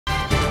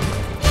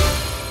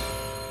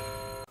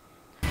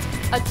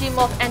A team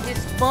of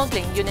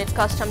anti-smuggling unit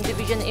custom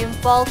division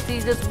Imphal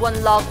seizes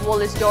 1 lakh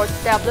Wallace George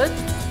tablet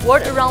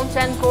worth around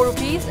 10 crore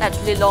rupees at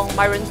Lilong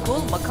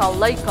Myrankul, Makal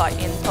Laikai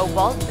in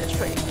Thoubal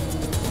district.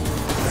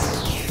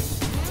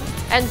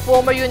 And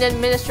former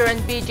Union Minister and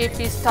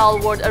BJP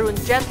stalwart Arun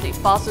Jaitley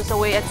passes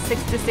away at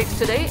 66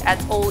 today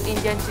at All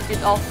India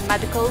Institute of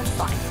Medical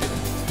Sciences.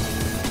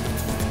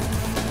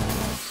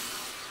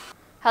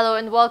 Hello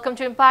and welcome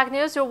to Impact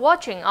News. You're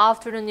watching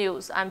Afternoon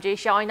News. I'm Jay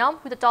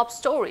Shainam with the top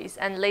stories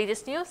and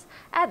latest news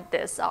at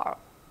this hour.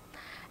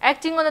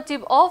 Acting on a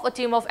tip of a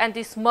team of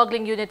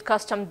anti-smuggling unit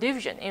custom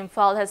division,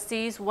 Imphal has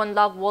seized 1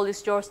 lakh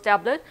Wallace George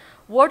tablet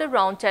worth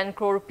around 10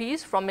 crore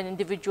rupees from an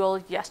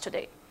individual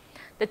yesterday.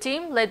 The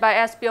team, led by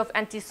SP of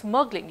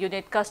Anti-Smuggling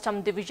Unit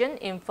Custom Division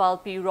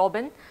Imphal P.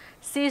 Robin,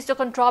 seized the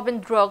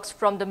contraband drugs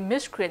from the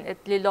miscreant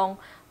at Lilong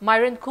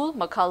Myrankul,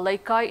 Makal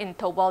Laikai in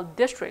Thoubal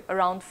district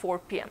around 4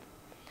 p.m.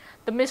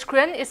 The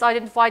miscreant is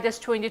identified as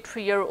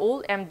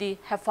 23-year-old MD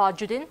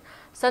Hefajuddin,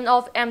 son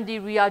of MD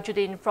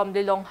Riyajuddin from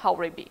Lilong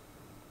Haurebi.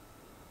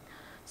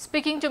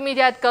 Speaking to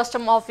media at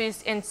Custom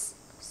Office in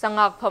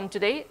Sangakpam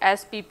today,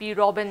 SPP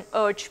Robin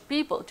urged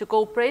people to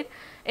cooperate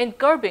in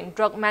curbing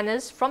drug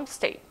menace from the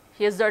state.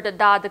 He asserted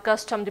that the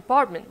Custom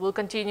Department will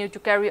continue to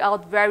carry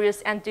out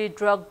various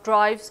anti-drug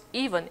drives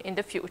even in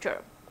the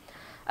future.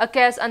 A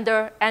case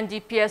under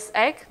NDPS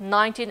Act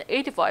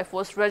 1985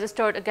 was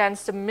registered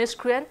against the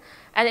miscreant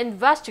and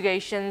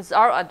investigations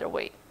are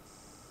underway.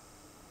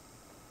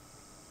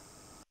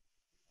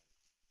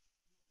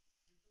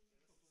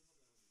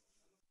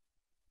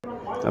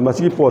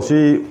 Masih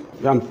posi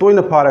yang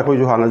toina para ko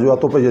Johanna jo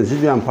atopa agency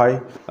yang pai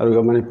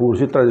aruga Manipur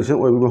si tradition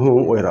oi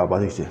hong oi ra ba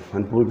si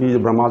Manipur ki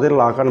Brahmadev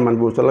lakan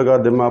Manipur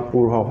chalaga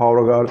Dimapur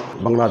hauraga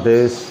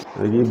Bangladesh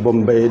gi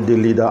Bombay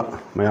Delhi da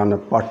mayana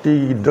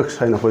party drugs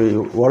haina koi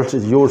world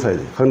is yours hai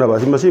khangna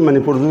ba si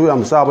Manipur ju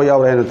am sa ba yaw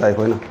raina tai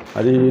koina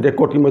ari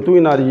record ki matu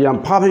ina ri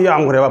yam pha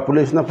yam gore ba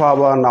police na pha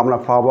ba namna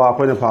pha ba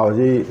koina pha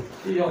ji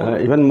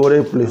even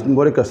more police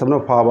more custom na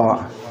pha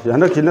ba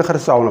yana kina khar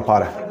saw na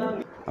para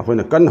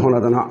अखोइना कन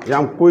होनादना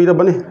याम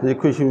कुइरबनी जे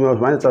खुइसिम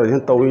माने चारदिन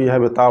तौई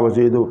हाबे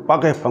ताबजे दु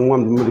पाके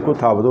फंगम मिदिको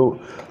थाबदो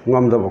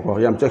ngамदबको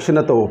याम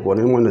चेक्सिना तो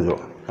पोने मोने जो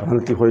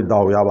हनति खोइ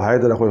दाव या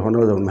भाइदरा खोइ होनो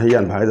जो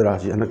महियान भाइदरा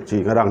सि हनक छि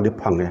गरांग दि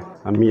फांगे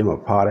आमी म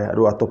फारे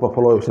अरु अतोप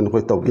फलो ऑप्शन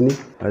खोइ तौगिनी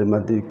अरि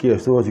मदि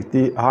केस तो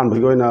जिति आहान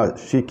बगोइना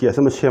सि केस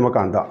म सेमा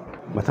कांदा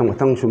मथंग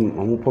मथंग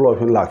सुम फलो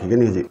ऑप्शन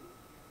लाखिगनी जि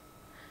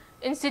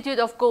Institute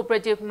of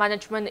Cooperative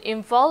Management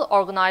Imphal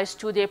organized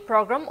two-day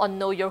program on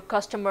Know Your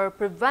Customer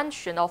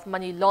Prevention of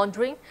Money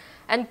Laundering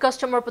and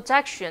Customer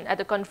Protection at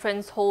the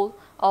conference hall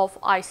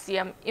of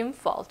ICM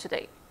Imphal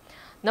today.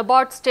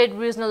 NABARD State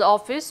Regional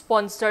Office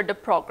sponsored the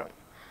program.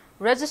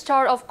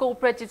 Registrar of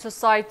Cooperative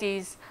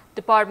Societies,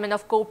 Department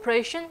of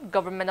Cooperation,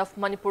 Government of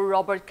Manipur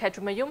Robert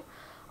Kedrumayum,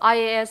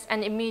 IAS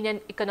and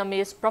eminent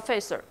economist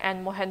Professor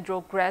N.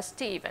 Mohendro graced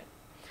the event.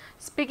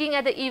 Speaking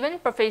at the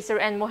event, Professor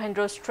N.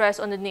 Mohendro stressed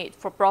on the need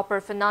for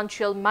proper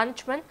financial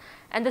management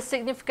and the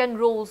significant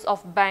roles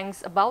of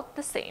banks about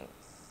the same.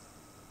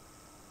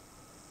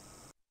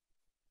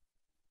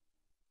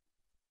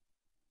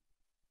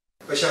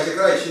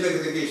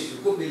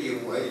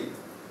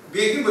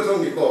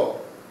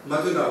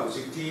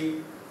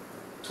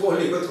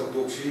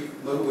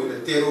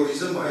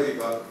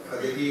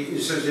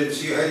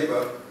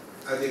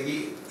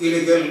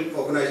 Illegal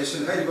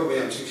organization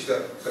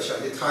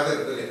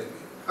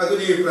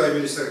Aduni Prime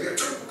Minister get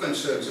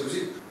concerns about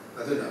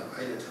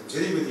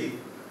the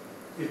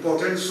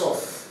importance of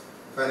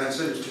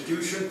financial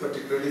institution,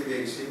 particularly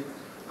being seen.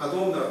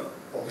 Adona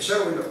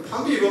official in the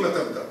Pambi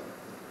Romatamda.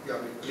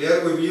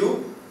 Clear with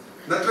you.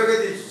 Not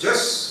is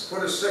just for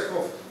the sake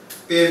of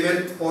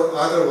payment or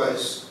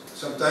otherwise.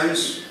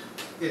 Sometimes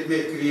it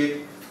may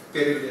create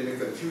peril and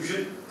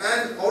confusion,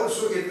 and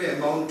also it may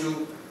amount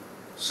to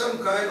some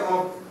kind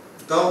of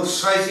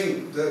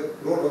downsizing the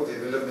role of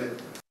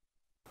development.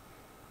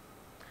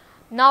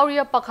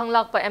 Nauria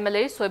Pakhanglakpa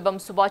MLA Soibam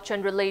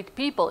Subhachandra led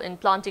people in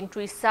planting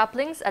tree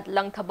saplings at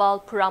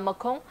Langthabal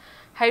Puramakong,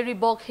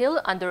 Hairibok Hill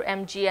under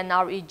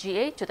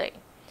MGNREGA today.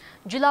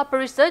 Jila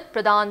Parishad,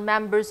 Pradhan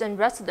members and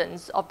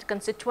residents of the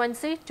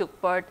constituency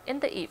took part in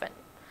the event.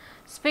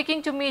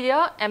 Speaking to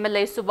media,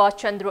 MLA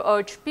Subhachandra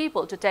urged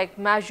people to take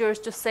measures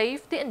to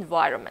save the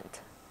environment.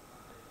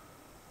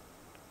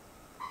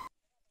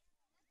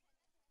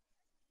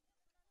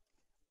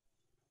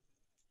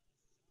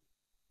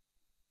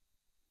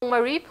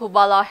 Marie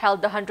Phubala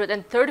held the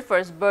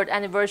 131st birth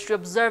anniversary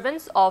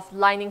observance of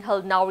Lining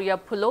Hal Nauria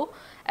Pulo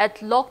at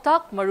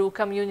Loktak Maru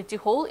Community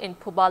Hall in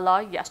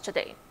Phubala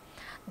yesterday.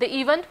 The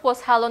event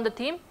was held on the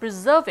theme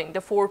Preserving the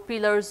Four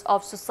Pillars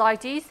of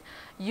Societies,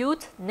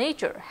 Youth,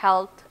 Nature,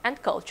 Health and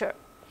Culture.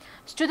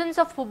 Students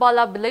of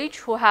Phubala village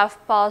who have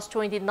passed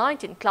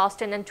 2019 Class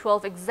 10 and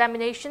 12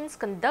 examinations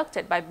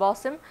conducted by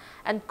BOSIM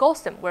and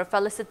COSIM were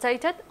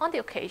felicitated on the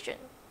occasion.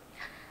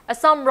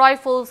 Assam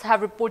Rifles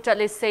have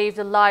reportedly saved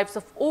the lives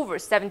of over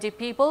 70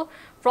 people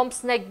from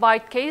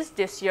snakebite case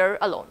this year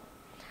alone.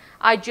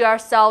 IGR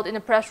South in a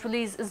press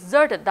release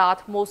asserted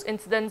that most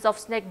incidents of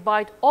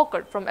snakebite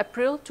occurred from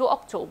April to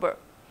October.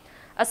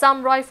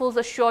 Assam Rifles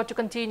assured to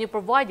continue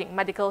providing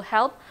medical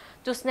help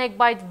to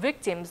snakebite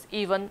victims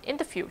even in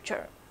the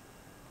future.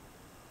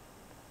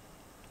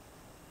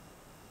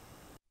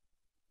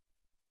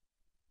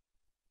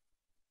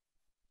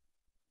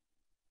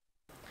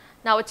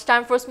 Now it's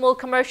time for a small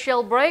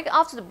commercial break.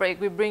 After the break,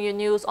 we bring you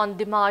news on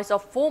the demise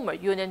of former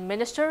Union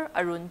Minister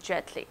Arun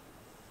Jaitley.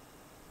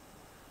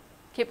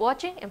 Keep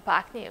watching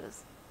Impact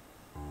News.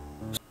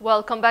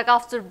 Welcome back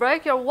after the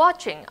break. You're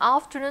watching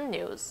Afternoon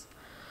News.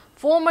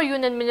 Former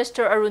Union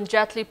Minister Arun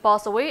Jaitley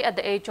passed away at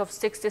the age of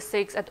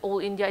 66 at All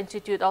India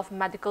Institute of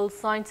Medical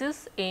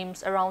Sciences,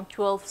 AIIMS, around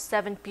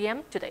 12:07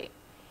 p.m. today.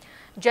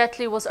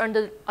 Jaitley was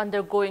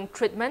undergoing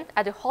treatment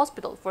at the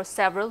hospital for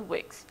several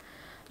weeks.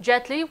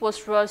 Jaitley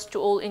was rushed to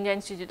All India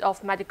Institute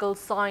of Medical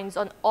Science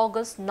on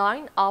August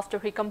 9 after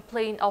he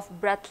complained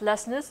of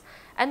breathlessness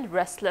and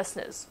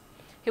restlessness.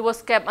 He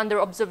was kept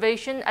under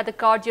observation at the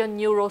Cardio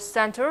Neuro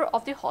Center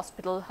of the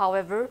hospital.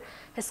 However,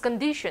 his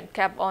condition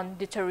kept on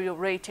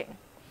deteriorating.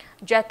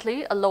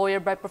 Jaitley, a lawyer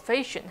by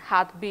profession,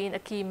 had been a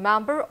key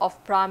member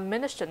of Prime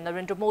Minister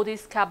Narendra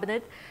Modi's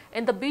cabinet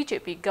in the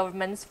BJP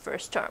government's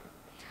first term.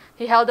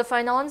 He held the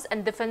finance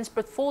and defense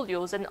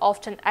portfolios and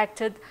often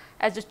acted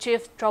as the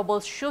chief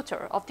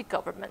troubleshooter of the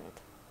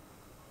government.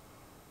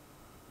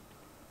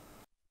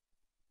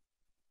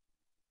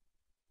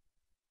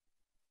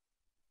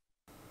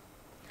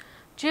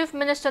 Chief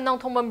Minister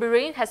Nongthornmam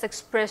Biren has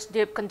expressed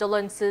deep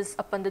condolences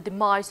upon the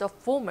demise of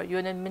former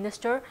Union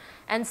Minister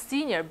and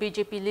senior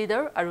BJP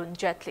leader Arun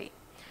Jaitley.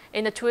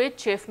 In a tweet,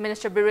 Chief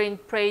Minister Biren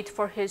prayed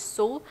for his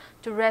soul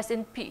to rest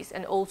in peace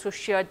and also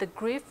shared the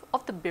grief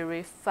of the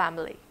bereaved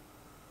family.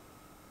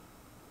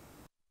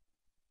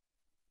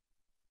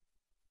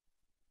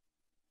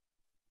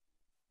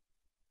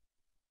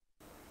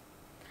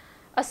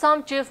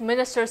 Assam Chief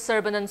Minister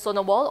Sarbanand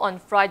Sonowal on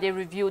Friday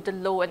reviewed the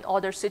law and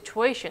order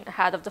situation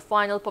ahead of the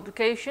final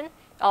publication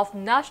of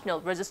National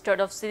Register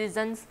of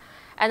Citizens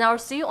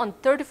 (NRC) on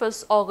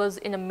 31st August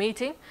in a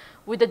meeting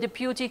with the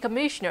Deputy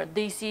Commissioner,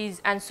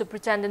 DCs and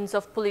Superintendents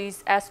of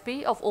Police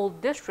 (SP) of all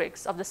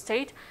districts of the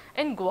state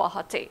in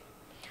Guwahati.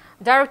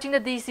 Directing the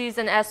DCs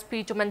and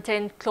SP to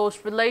maintain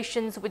close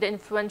relations with the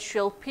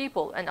influential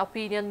people and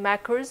opinion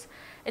makers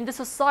in the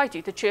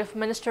society, the Chief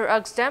Minister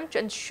urged them to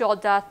ensure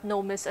that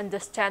no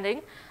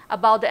misunderstanding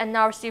about the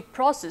NRC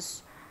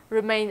process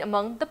remain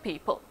among the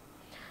people.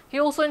 He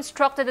also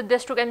instructed the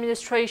district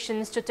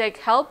administrations to take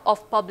help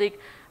of public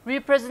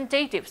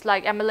representatives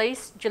like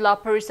MLAs, Jilla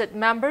Parishad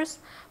members,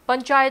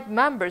 Panchayat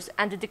members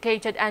and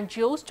dedicated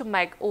NGOs to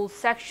make all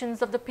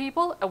sections of the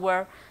people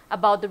aware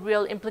about the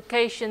real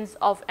implications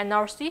of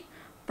NRC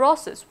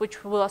process,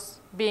 which was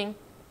being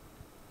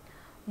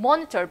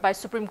monitored by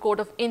Supreme Court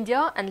of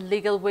India, and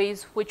legal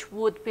ways which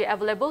would be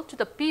available to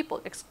the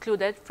people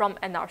excluded from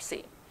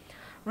NRC.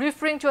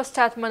 Referring to a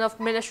statement of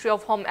Ministry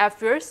of Home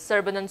Affairs,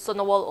 Sarbanand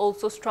Sonowal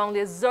also strongly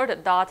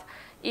asserted that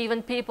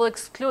even people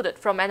excluded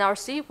from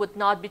NRC would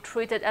not be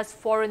treated as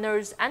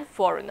foreigners and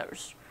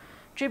foreigners.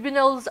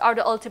 Tribunals are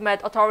the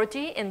ultimate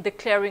authority in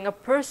declaring a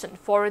person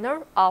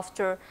foreigner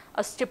after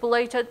a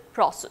stipulated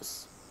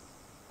process.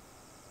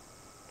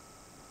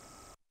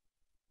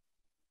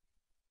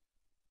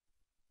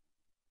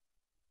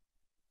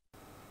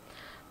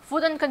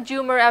 Food and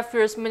Consumer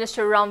Affairs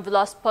Minister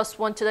Ramvilas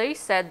Paswan today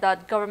said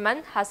that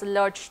government has a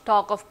large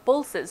stock of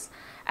pulses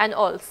and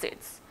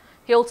oilseeds.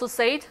 He also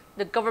said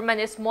the government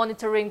is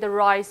monitoring the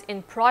rise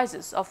in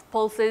prices of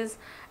pulses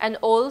and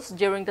oils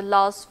during the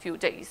last few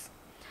days.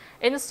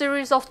 In a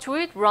series of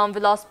tweets,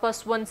 Ramvilas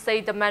Paswan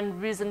said the main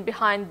reason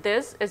behind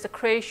this is the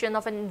creation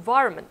of an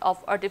environment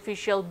of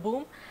artificial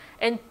boom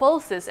in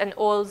pulses and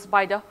oils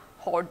by the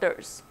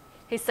hoarders.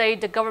 He said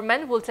the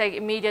government will take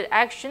immediate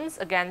actions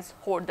against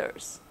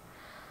hoarders.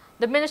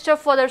 The minister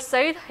further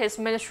said his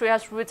ministry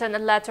has written a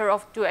letter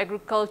to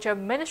Agriculture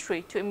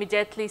Ministry to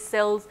immediately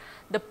sell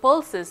the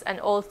pulses and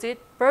oilseed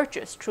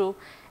purchased through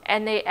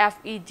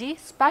NAFED,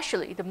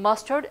 especially the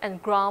mustard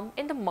and gram,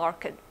 in the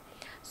market,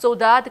 so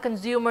that the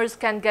consumers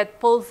can get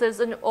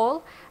pulses and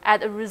oil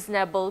at a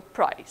reasonable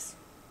price.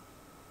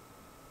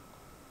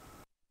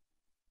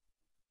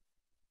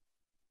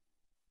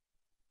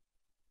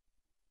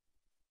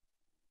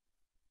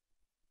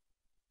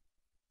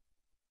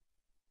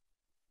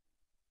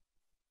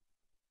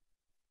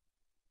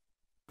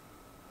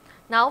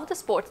 Now the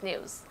sports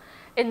news.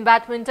 In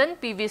badminton,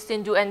 PV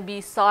Sindhu and B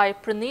Sai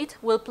Praneeth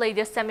will play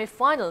their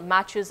semi-final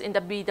matches in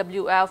the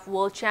BWF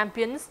World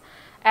Champions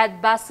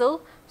at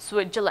Basel,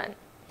 Switzerland.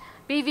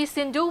 PV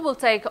Sindhu will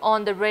take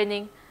on the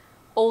reigning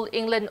All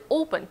England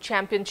Open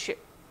Championship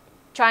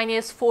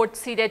Chinese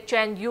fourth-seeded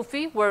Chen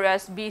Yufei,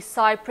 whereas B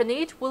Sai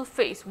Praneeth will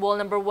face world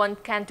number 1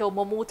 Kento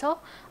Momota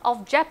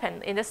of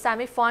Japan in the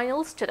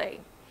semi-finals today.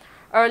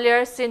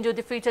 Earlier, Sindhu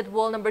defeated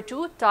world number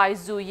 2 Tai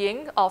Tzu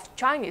Ying of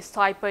Chinese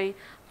Taipei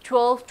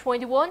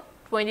 12-21,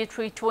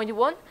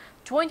 23-21,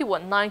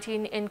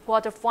 21-19 in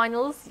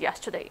quarterfinals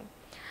yesterday.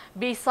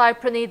 B Sai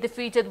Praneeth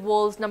defeated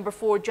world's number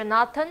 4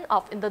 Jonathan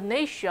of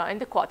Indonesia in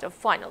the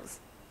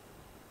quarter-finals.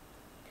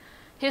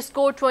 He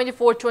scored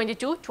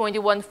 24-22,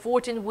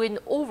 21-14 win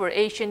over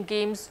Asian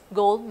Games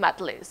gold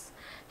medalist.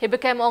 He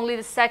became only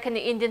the second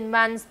Indian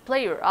men's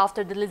player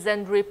after the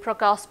legendary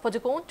Prakash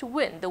Padukone to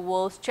win the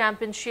World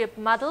Championship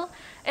medal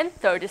in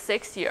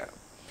 36 years.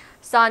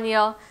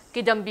 Sania,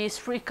 Kidambi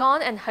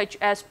Srikanth and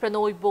H.S.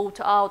 Pranoy both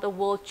out as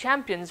world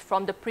champions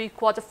from the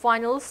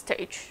pre-quarterfinal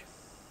stage.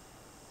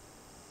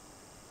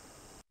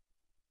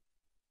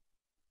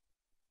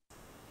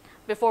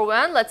 Before we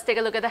end, let's take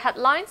a look at the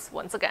headlines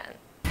once again.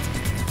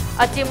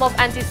 A team of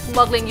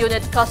anti-smuggling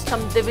unit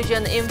custom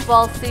division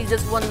Imphal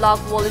seizes 1 lakh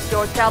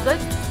Wallis-Yor tablet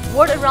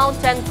worth around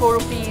 10 crore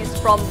rupees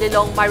from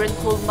Lilong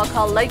Myrankul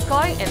Makha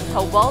Laikai in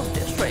Thoubal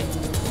district.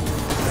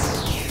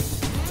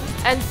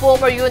 And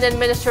former Union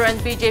Minister and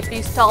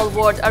BJP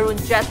stalwart Arun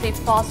Jaitley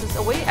passes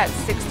away at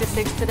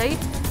 66 today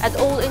at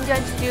All India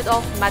Institute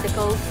of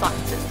Medical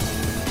Sciences.